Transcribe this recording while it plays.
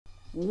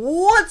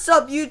What's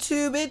up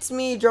YouTube? It's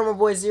me,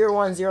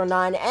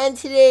 DrummerBoy0109, and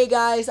today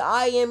guys,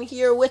 I am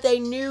here with a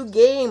new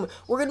game.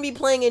 We're going to be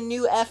playing a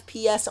new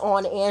FPS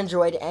on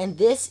Android, and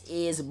this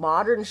is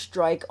Modern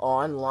Strike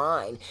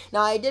Online.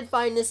 Now, I did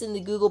find this in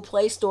the Google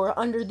Play Store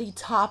under the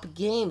top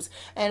games,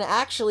 and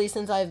actually,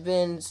 since I've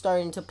been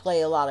starting to play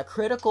a lot of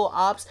Critical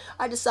Ops,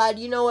 I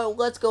decided, you know what,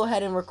 let's go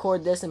ahead and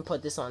record this and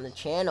put this on the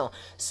channel.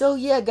 So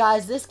yeah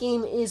guys, this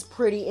game is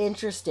pretty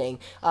interesting.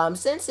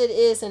 Since it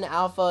is an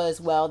alpha as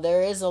well,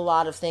 there is a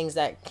lot of things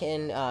that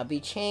can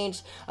be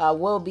changed,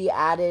 will be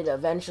added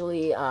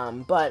eventually,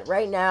 but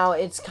right now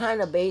it's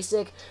kind of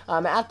basic.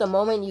 At the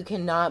moment you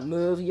cannot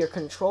move your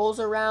controls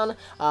around,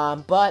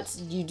 but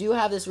you do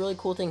have this really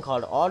cool thing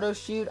called auto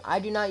shoot. I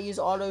do not use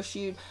auto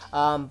shoot,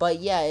 but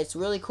yeah, it's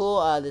really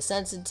cool. The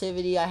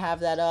sensitivity, I have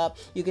that up.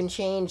 You can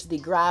change the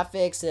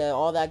graphics,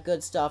 all that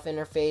good stuff,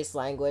 interface,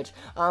 language,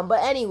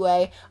 but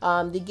anyway,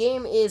 the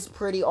game is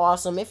pretty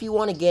awesome. If you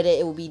want to get it,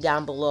 it will be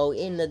down below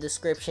in the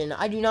description.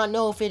 I do not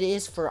know if it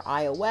is for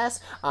iOS,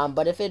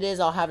 but if it is,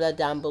 I'll have that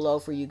down below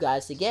for you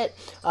guys to get.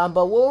 But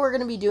what we're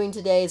going to be doing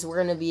today is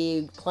we're going to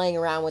be playing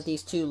around with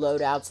these two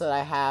loadouts that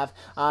I have.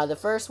 The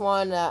first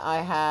one that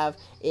I have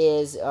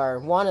is, or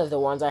one of the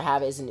ones I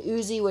have is an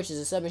Uzi, which is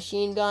a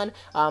submachine gun.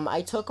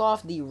 I took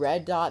off the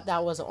red dot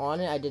that was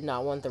on it. I did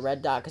not want the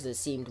red dot because it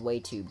seemed way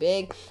too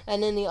big.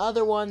 And then the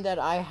other one that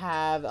I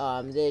have,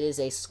 that is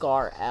a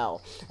Scar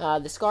L.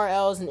 The Scar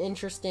L is an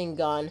interesting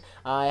gun.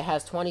 It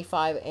has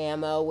 25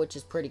 ammo, which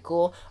is pretty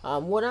cool.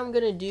 What I'm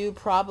going to do,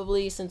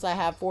 probably since I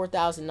have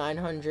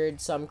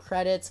 4,900 some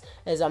credits,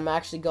 is I'm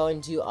actually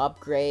going to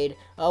upgrade.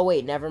 Oh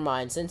wait, never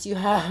mind. Since you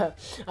have,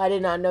 I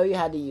did not know you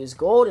had to use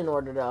gold in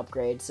order to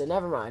upgrade, so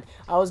never mind.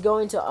 I was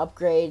going to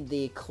upgrade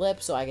the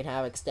clip so I can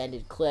have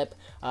extended clip,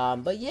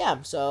 but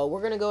yeah, so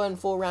we're gonna go ahead and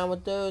fool around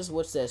with those.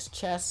 What's this?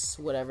 Chess,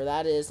 whatever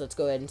that is. Let's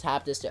go ahead and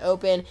tap this to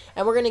open,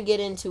 and we're gonna get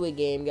into a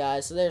game,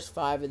 guys. So there's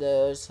 5 of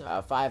those,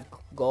 5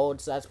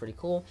 gold, so that's pretty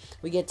cool.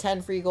 We get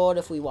 10 free gold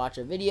if we watch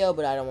a video,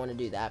 but I don't want to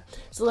do that.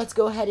 So let's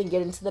go ahead and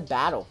get into the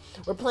battle.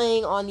 We're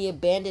playing on the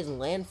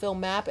abandoned landfill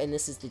map, and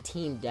this is the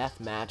team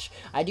deathmatch.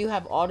 I do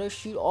have auto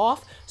shoot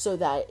off, so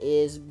that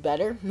is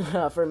better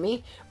for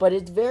me, but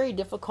it's very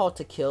difficult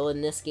to kill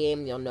in this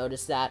game. You'll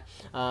notice that.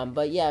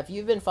 But yeah, if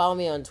you've been following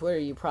me on Twitter,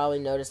 you probably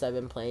noticed I've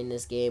been playing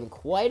this game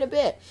quite a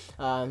bit.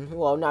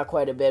 Well, not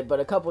quite a bit, but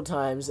a couple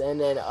times, and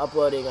then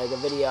uploading like a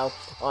video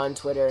on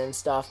Twitter and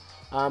stuff.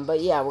 But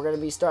yeah, we're going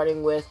to be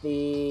starting with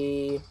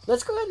the...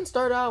 Let's go ahead and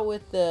start out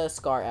with the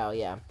Scar L.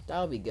 Yeah,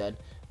 that'll be good.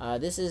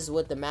 This is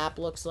what the map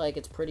looks like.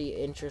 It's pretty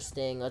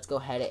interesting. Let's go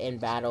ahead and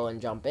battle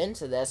and jump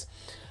into this.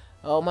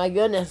 Oh my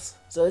goodness.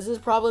 So this is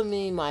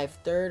probably my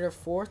 3rd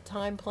or 4th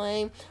time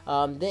playing.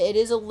 It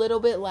is a little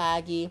bit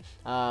laggy.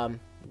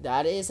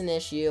 That is an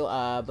issue.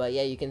 But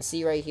yeah, you can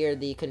see right here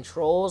the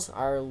controls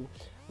are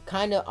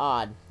kind of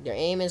odd. Your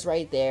aim is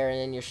right there, and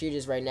then your shoot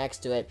is right next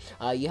to it.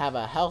 You have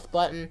a health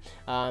button.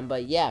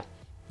 But yeah,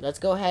 let's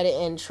go ahead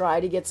and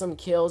try to get some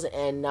kills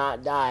and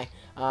not die.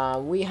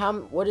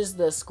 What is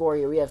the score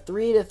here? We have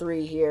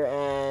 3-3 here,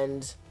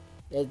 and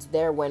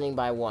they're winning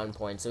by 1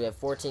 point. So we have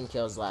 14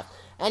 kills left.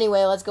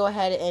 Anyway, let's go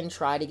ahead and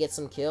try to get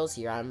some kills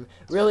here. I'm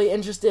really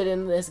interested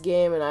in this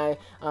game, and I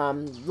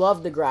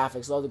love the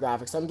graphics. Love the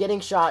graphics. I'm getting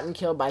shot and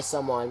killed by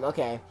someone.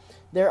 Okay,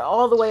 they're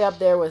all the way up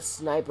there with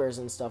snipers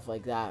and stuff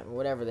like that,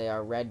 whatever they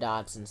are, red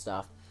dots and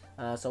stuff.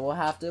 So we'll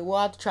have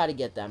to try to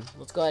get them.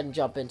 Let's go ahead and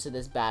jump into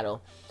this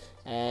battle,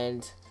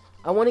 and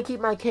I want to keep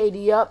my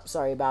KD up.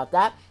 Sorry about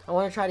that. I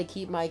want to try to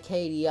keep my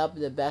KD up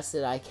the best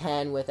that I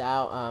can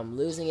without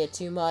losing it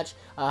too much.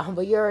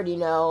 But you already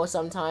know,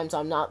 sometimes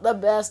I'm not the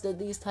best at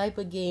these type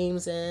of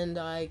games, and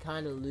I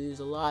kind of lose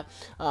a lot.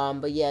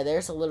 But yeah,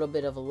 there's a little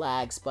bit of a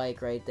lag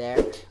spike right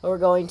there. We're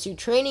going to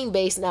training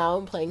base now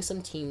and playing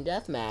some team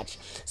deathmatch.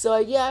 So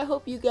yeah, I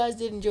hope you guys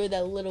did enjoy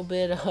that little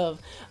bit of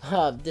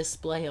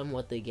display on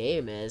what the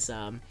game is.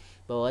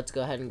 But let's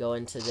go ahead and go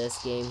into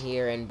this game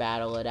here and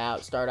battle it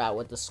out. Start out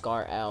with the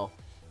Scar L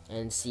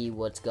and see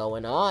what's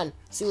going on.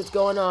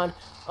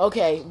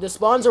 Okay, the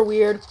spawns are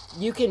weird.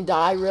 You can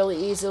die really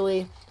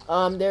easily.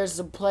 There's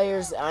some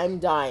players. I'm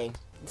dying.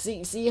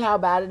 See how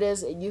bad it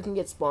is? You can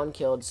get spawn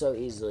killed so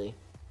easily.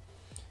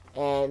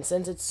 And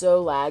since it's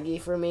so laggy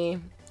for me,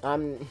 I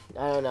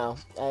don't know.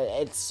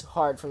 It's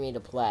hard for me to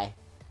play.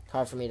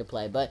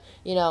 But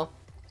you know,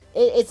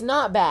 it's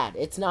not bad.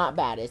 It's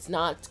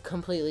not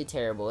completely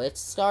terrible. It's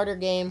starter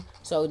game.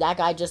 So that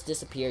guy just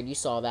disappeared. You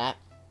saw that.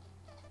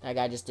 That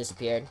guy just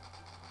disappeared.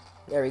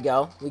 There we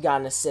go. We got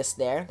an assist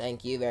there.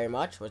 Thank you very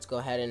much. Let's go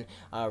ahead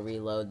and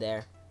reload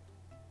there.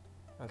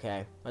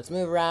 Okay. Let's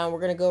move around. We're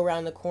going to go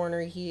around the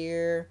corner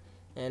here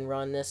and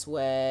run this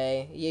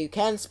way. You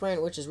can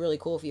sprint, which is really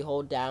cool. If you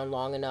hold down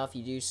long enough,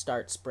 you do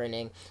start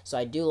sprinting. So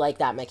I do like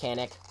that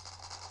mechanic.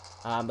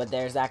 But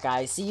there's that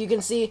guy. See, you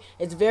can see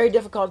it's very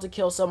difficult to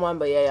kill someone,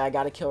 but yeah, I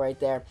got a kill right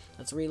there.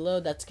 Let's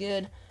reload. That's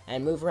good.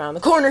 And move around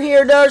the corner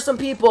here. There's some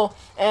people,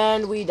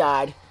 and we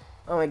died.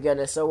 Oh my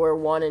goodness. So we're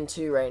 1 and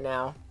 2 right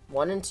now.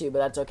 1 and 2, but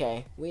that's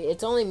okay.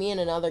 It's only me and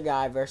another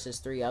guy versus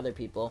 3 other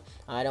people.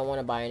 I don't want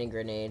to buy any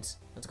grenades.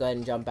 Let's go ahead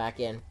and jump back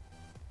in.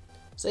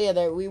 So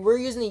yeah, we're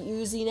using the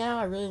Uzi now.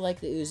 I really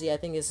like the Uzi. I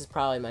think this is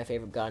probably my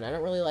favorite gun. I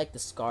don't really like the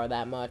Scar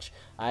that much.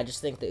 I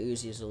just think the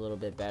Uzi is a little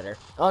bit better.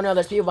 Oh no,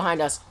 there's people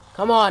behind us.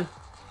 Come on.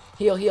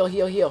 Heal, heal,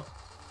 heal, heal.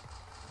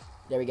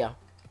 There we go.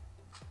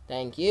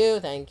 Thank you,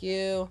 thank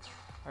you.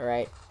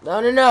 Alright.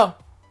 No, no, no.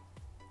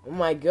 Oh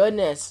my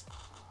goodness.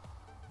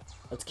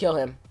 Let's kill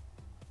him.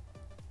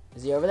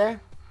 Is he over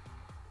there?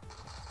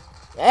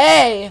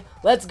 Hey!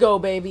 Let's go,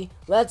 baby.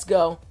 Let's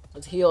go.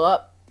 Let's heal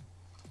up.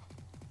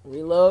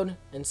 Reload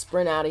and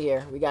sprint out of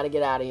here. We gotta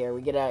get out of here.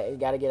 We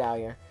gotta get out of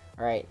here.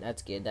 Alright,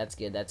 that's good. That's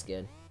good. That's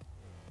good.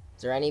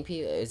 Is there any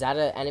people? Is that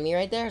an enemy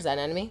right there? Is that an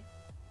enemy?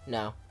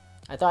 No.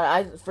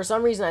 For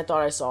some reason I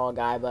thought I saw a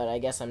guy, but I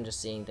guess I'm just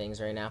seeing things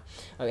right now.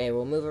 Okay,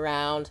 we'll move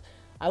around.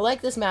 I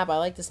like this map. I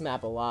like this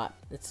map a lot.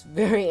 It's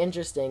very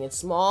interesting. It's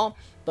small,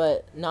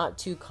 but not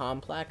too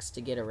complex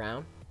to get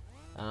around.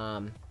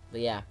 But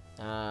yeah,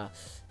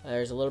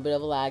 there's a little bit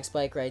of a lag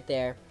spike right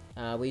there.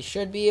 We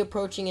should be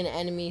approaching an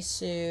enemy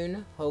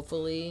soon,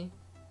 hopefully.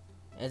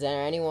 Is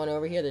there anyone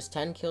over here? There's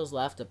 10 kills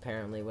left,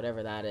 apparently,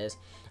 whatever that is.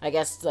 I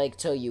guess, like,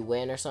 till you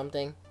win or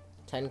something.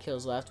 10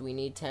 kills left. We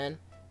need 10.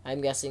 I'm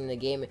guessing the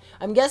game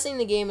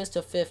is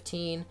to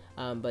 15,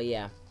 but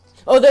yeah.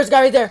 Oh, there's a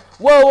guy right there!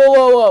 Whoa, whoa,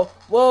 whoa, whoa!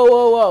 Whoa,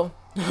 whoa, whoa!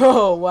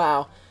 Oh,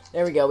 wow.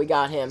 There we go, we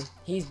got him.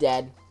 He's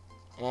dead.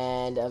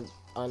 And,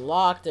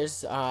 unlocked.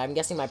 There's, I'm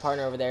guessing my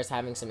partner over there is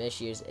having some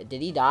issues.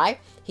 Did he die?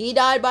 He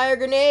died by a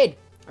grenade!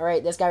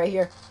 Alright, this guy right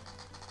here.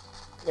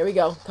 There we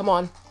go. Come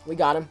on. We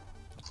got him.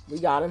 We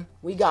got him.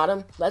 We got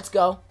him. Let's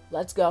go.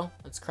 Let's go.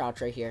 Let's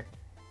crouch right here.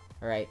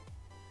 Alright.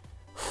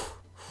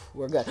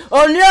 We're good.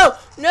 Oh,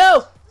 no!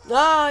 No!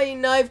 Ah, he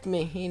knifed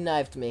me. He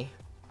knifed me.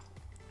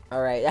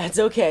 Alright, that's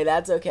okay.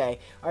 That's okay.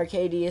 Our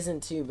KD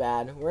isn't too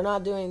bad. We're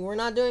not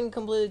doing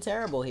completely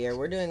terrible here.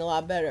 We're doing a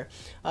lot better.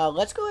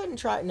 Let's go ahead and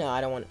try. No,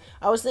 I don't want.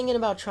 I was thinking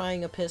about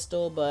trying a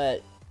pistol,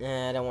 but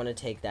I don't want to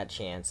take that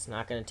chance.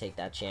 Not going to take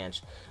that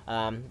chance.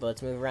 But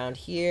let's move around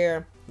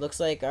here. Looks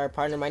like our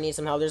partner might need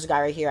some help. There's a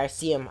guy right here. I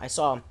see him. I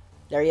saw him.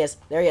 There he is.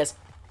 There he is.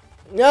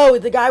 No,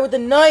 the guy with the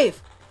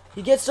knife.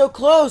 He gets so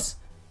close.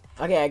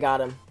 Okay, I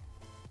got him.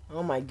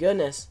 Oh my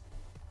goodness.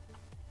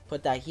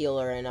 Put that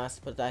healer in us.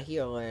 Put that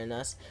healer in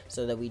us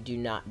so that we do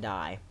not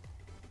die.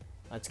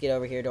 Let's get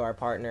over here to our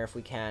partner if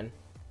we can.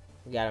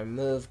 We gotta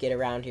move, get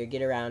around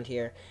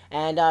here.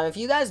 And if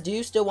you guys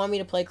do still want me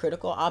to play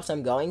Critical Ops,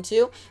 I'm going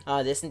to.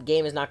 This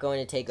game is not going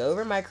to take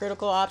over my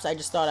Critical Ops. I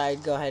just thought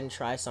I'd go ahead and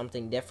try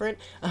something different.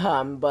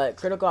 But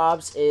Critical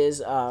Ops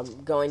is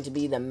going to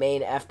be the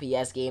main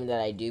FPS game that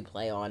I do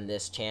play on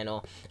this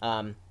channel.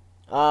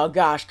 Oh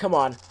gosh, come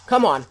on,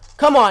 come on,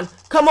 come on,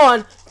 come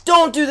on!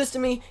 Don't do this to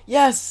me!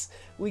 Yes!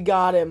 We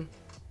got him.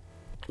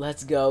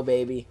 Let's go,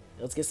 baby.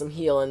 Let's get some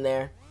heal in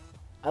there.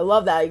 I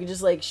love that. You can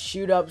just, like,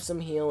 shoot up some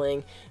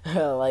healing.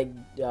 Like,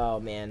 oh,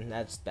 man.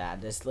 That's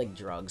bad. That's like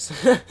drugs.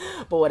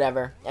 But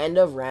whatever. End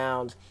of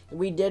round.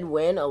 We did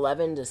win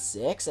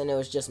 11-6, and it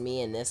was just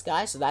me and this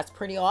guy, so that's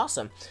pretty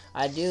awesome.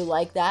 I do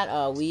like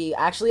that. We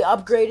actually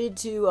upgraded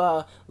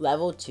to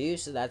level 2,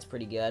 so that's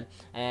pretty good.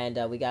 And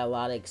we got a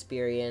lot of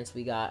experience.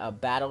 We got a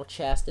battle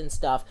chest and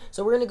stuff.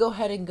 So we're going to go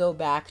ahead and go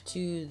back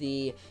to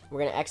the... We're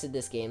going to exit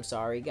this game.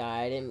 Sorry,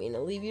 guy. I didn't mean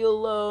to leave you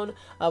alone.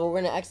 But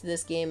we're going to exit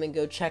this game and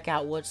go check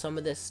out what some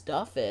of this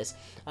stuff is.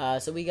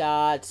 So we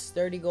got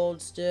 30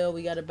 gold still.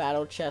 We got a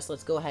battle chest.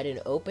 Let's go ahead and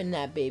open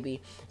that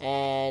baby.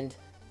 And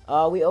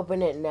we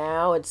open it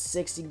now. It's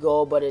 60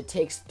 gold, but it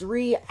takes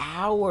 3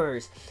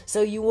 hours.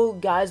 So you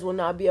guys will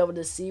not be able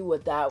to see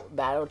what that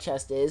battle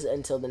chest is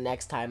until the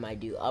next time I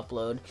do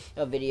upload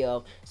a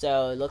video.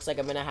 So it looks like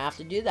I'm gonna have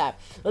to do that.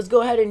 Let's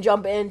go ahead and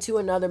jump into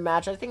another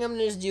match. I think I'm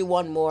gonna just do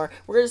one more.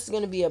 We're just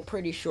gonna be a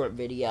pretty short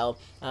video,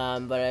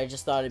 but I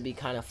just thought it'd be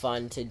kind of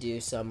fun to do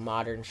some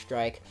Modern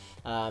Strike.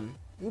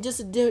 Just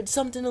to do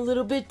something a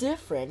little bit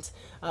different.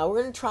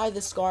 We're gonna try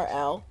the Scar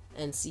L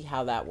and see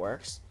how that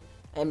works.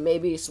 And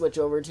maybe switch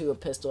over to a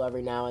pistol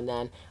every now and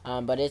then.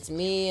 But it's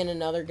me and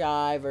another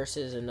guy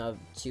versus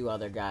 2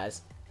 other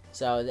guys.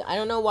 So I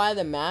don't know why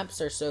the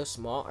maps are so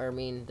small. Or I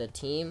mean the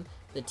team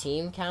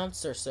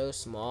counts are so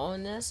small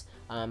in this.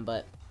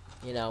 But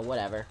you know,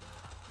 whatever.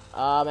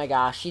 Oh my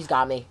gosh, he's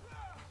got me.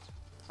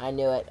 I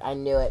knew it. I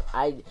knew it.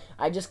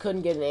 I just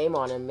couldn't get an aim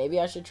on him. Maybe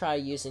I should try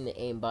using the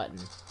aim button.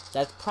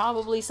 That's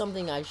probably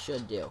something I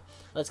should do.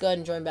 Let's go ahead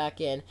and join back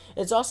in.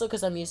 It's also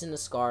because I'm using the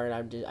Scar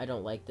and I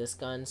don't like this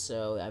gun,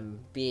 so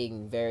I'm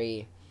being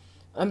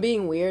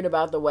weird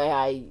about the way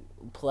I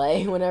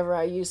play whenever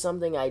I use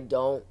something I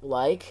don't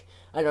like.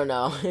 I don't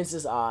know. It's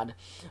just odd.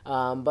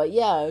 But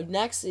yeah,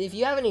 next, if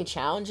you have any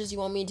challenges you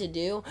want me to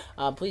do,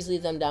 please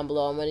leave them down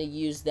below. I'm going to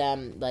use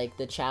them, like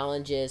the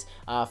challenges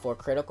for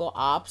Critical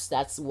Ops.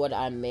 That's what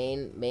I'm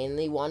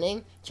mainly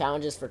wanting.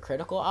 Challenges for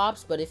Critical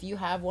Ops. But if you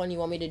have one you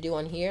want me to do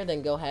on here,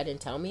 then go ahead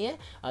and tell me it.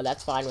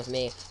 That's fine with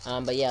me.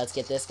 But yeah, let's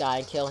get this guy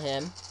and kill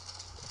him.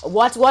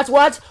 What?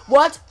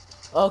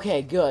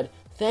 Okay, good.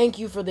 Thank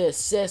you for the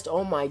assist.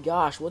 Oh my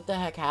gosh, what the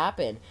heck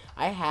happened?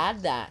 I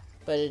had that,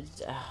 but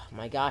it's, oh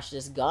my gosh,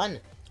 this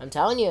gun. I'm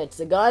telling you, it's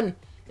the gun.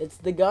 It's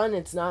the gun,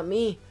 it's not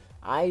me.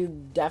 I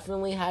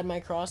definitely had my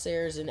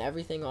crosshairs and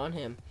everything on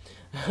him.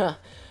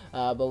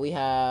 But we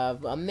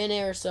have a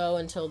minute or so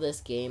until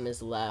this game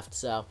is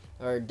left,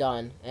 or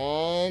done.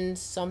 And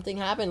something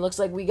happened. Looks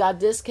like we got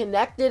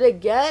disconnected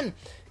again.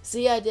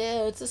 See, I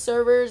did. It's the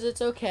servers.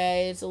 It's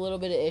okay. It's a little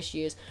bit of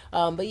issues.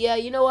 But yeah,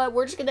 you know what?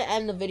 We're just going to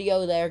end the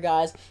video there,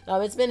 guys.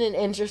 It's been an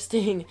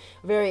interesting,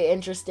 very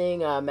interesting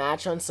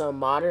match on some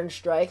Modern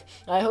Strike.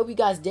 I hope you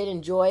guys did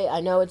enjoy.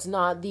 I know it's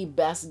not the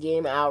best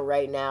game out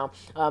right now.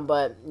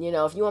 But, you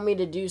know, if you want me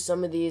to do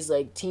some of these,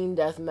 like, team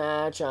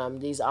deathmatch,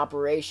 these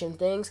operation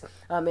things,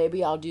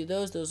 maybe I'll do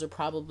those. Those will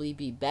probably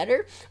be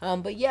better.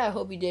 But yeah, I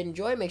hope you did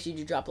enjoy. Make sure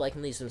you drop a like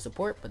and leave some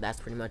support. But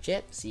that's pretty much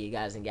it. See you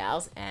guys and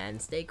gals,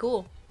 and stay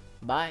cool.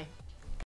 Bye.